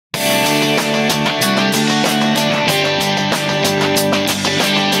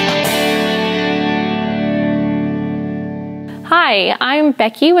Hi, I'm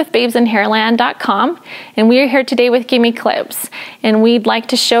Becky with babesandhairland.com, and we are here today with Gimme Clips, and we'd like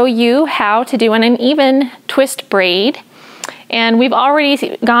to show you how to do an uneven twist braid. And we've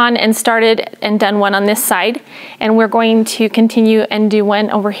already gone and started and done one on this side, and we're going to continue and do one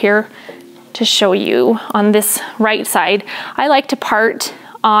over here to show you on this right side. I like to part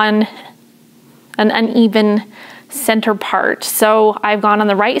on an uneven center part. So I've gone on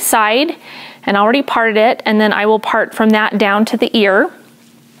the right side and already parted it, and then I will part from that down to the ear.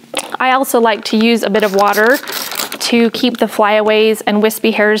 I also like to use a bit of water to keep the flyaways and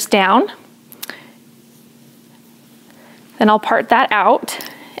wispy hairs down. Then I'll part that out.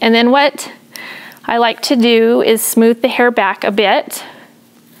 And then what I like to do is smooth the hair back a bit.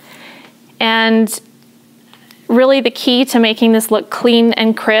 And really the key to making this look clean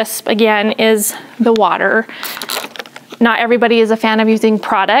and crisp, again, is the water. Not everybody is a fan of using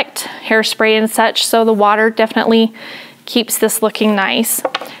product, hairspray and such, so the water definitely keeps this looking nice.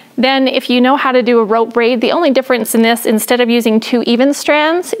 Then if you know how to do a rope braid, the only difference in this, instead of using two even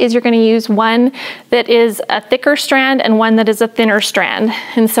strands, is you're going to use one that is a thicker strand and one that is a thinner strand.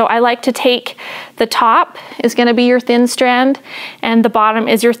 And so I like to take the top is going to be your thin strand and the bottom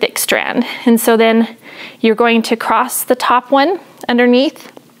is your thick strand. And so then you're going to cross the top one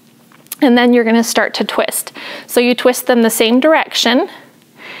underneath, and then you're going to start to twist. So you twist them the same direction,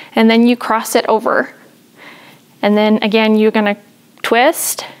 and then you cross it over. And then again, you're going to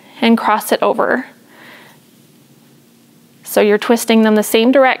twist and cross it over. So you're twisting them the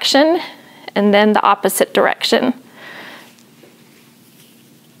same direction and then the opposite direction.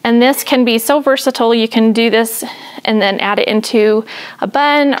 And this can be so versatile. You can do this and then add it into a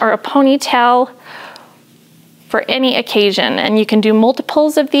bun or a ponytail for any occasion. And you can do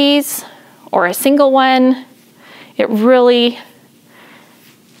multiples of these or a single one. It really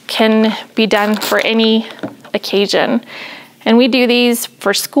can be done for any occasion. And we do these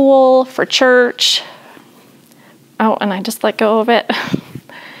for school, for church. Oh, and I just let go of it.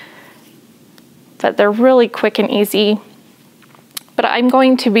 But they're really quick and easy. But I'm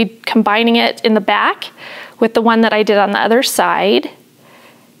going to be combining it in the back with the one that I did on the other side.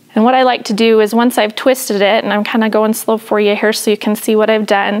 And what I like to do is once I've twisted it, and I'm kind of going slow for you here so you can see what I've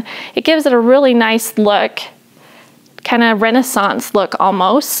done, it gives it a really nice look, kind of Renaissance look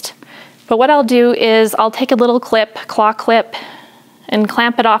almost. But what I'll do is I'll take a little clip, claw clip, and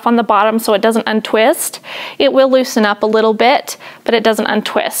clamp it off on the bottom so it doesn't untwist. It will loosen up a little bit, but it doesn't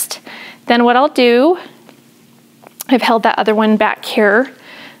untwist. Then what I'll do, I've held that other one back here,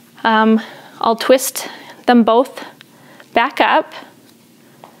 I'll twist them both back up.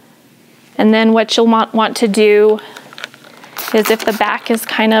 And then what you'll want to do is if the back is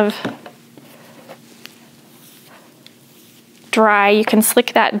kind of dry, you can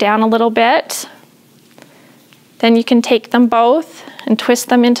slick that down a little bit. Then you can take them both and twist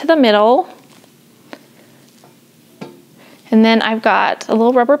them into the middle. And then I've got a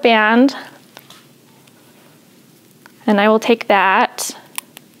little rubber band, and I will take that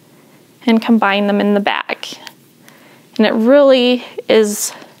and combine them in the back. And it really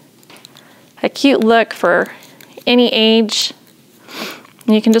is a cute look for any age.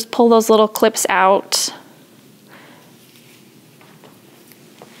 And you can just pull those little clips out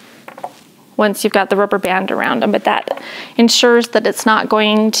once you've got the rubber band around them, but that ensures that it's not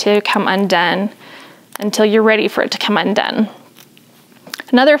going to come undone until you're ready for it to come undone.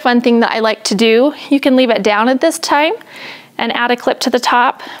 Another fun thing that I like to do, you can leave it down at this time and add a clip to the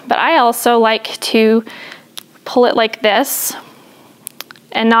top, but I also like to pull it like this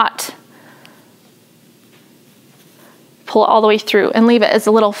and not pull it all the way through, and leave it as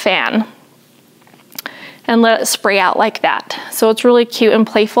a little fan and let it spray out like that. So it's really cute and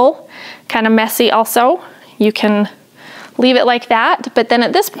playful, kind of messy also. You can leave it like that, but then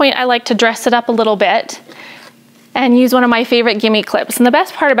at this point I like to dress it up a little bit and use one of my favorite Gimme Clips. And the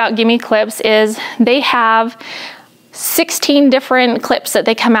best part about Gimme Clips is they have 16 different clips that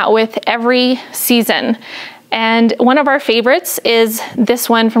they come out with every season. And one of our favorites is this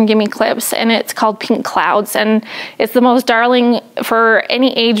one from Gimme Clips, and it's called Pink Clouds. And it's the most darling for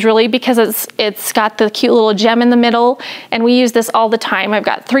any age really, because it's got the cute little gem in the middle, and we use this all the time. I've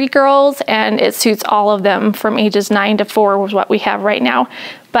got 3 girls and it suits all of them from ages 9 to 4 was what we have right now.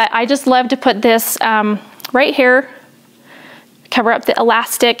 But I just love to put this right here, cover up the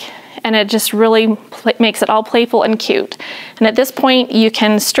elastic, and it just really makes it all playful and cute. And at this point, you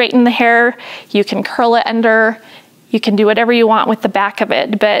can straighten the hair, you can curl it under, you can do whatever you want with the back of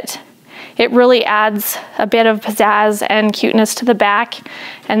it, but it really adds a bit of pizzazz and cuteness to the back.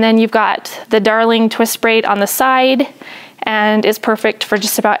 And then you've got the darling twist braid on the side, and is perfect for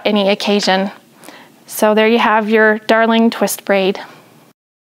just about any occasion. So there you have your darling twist braid.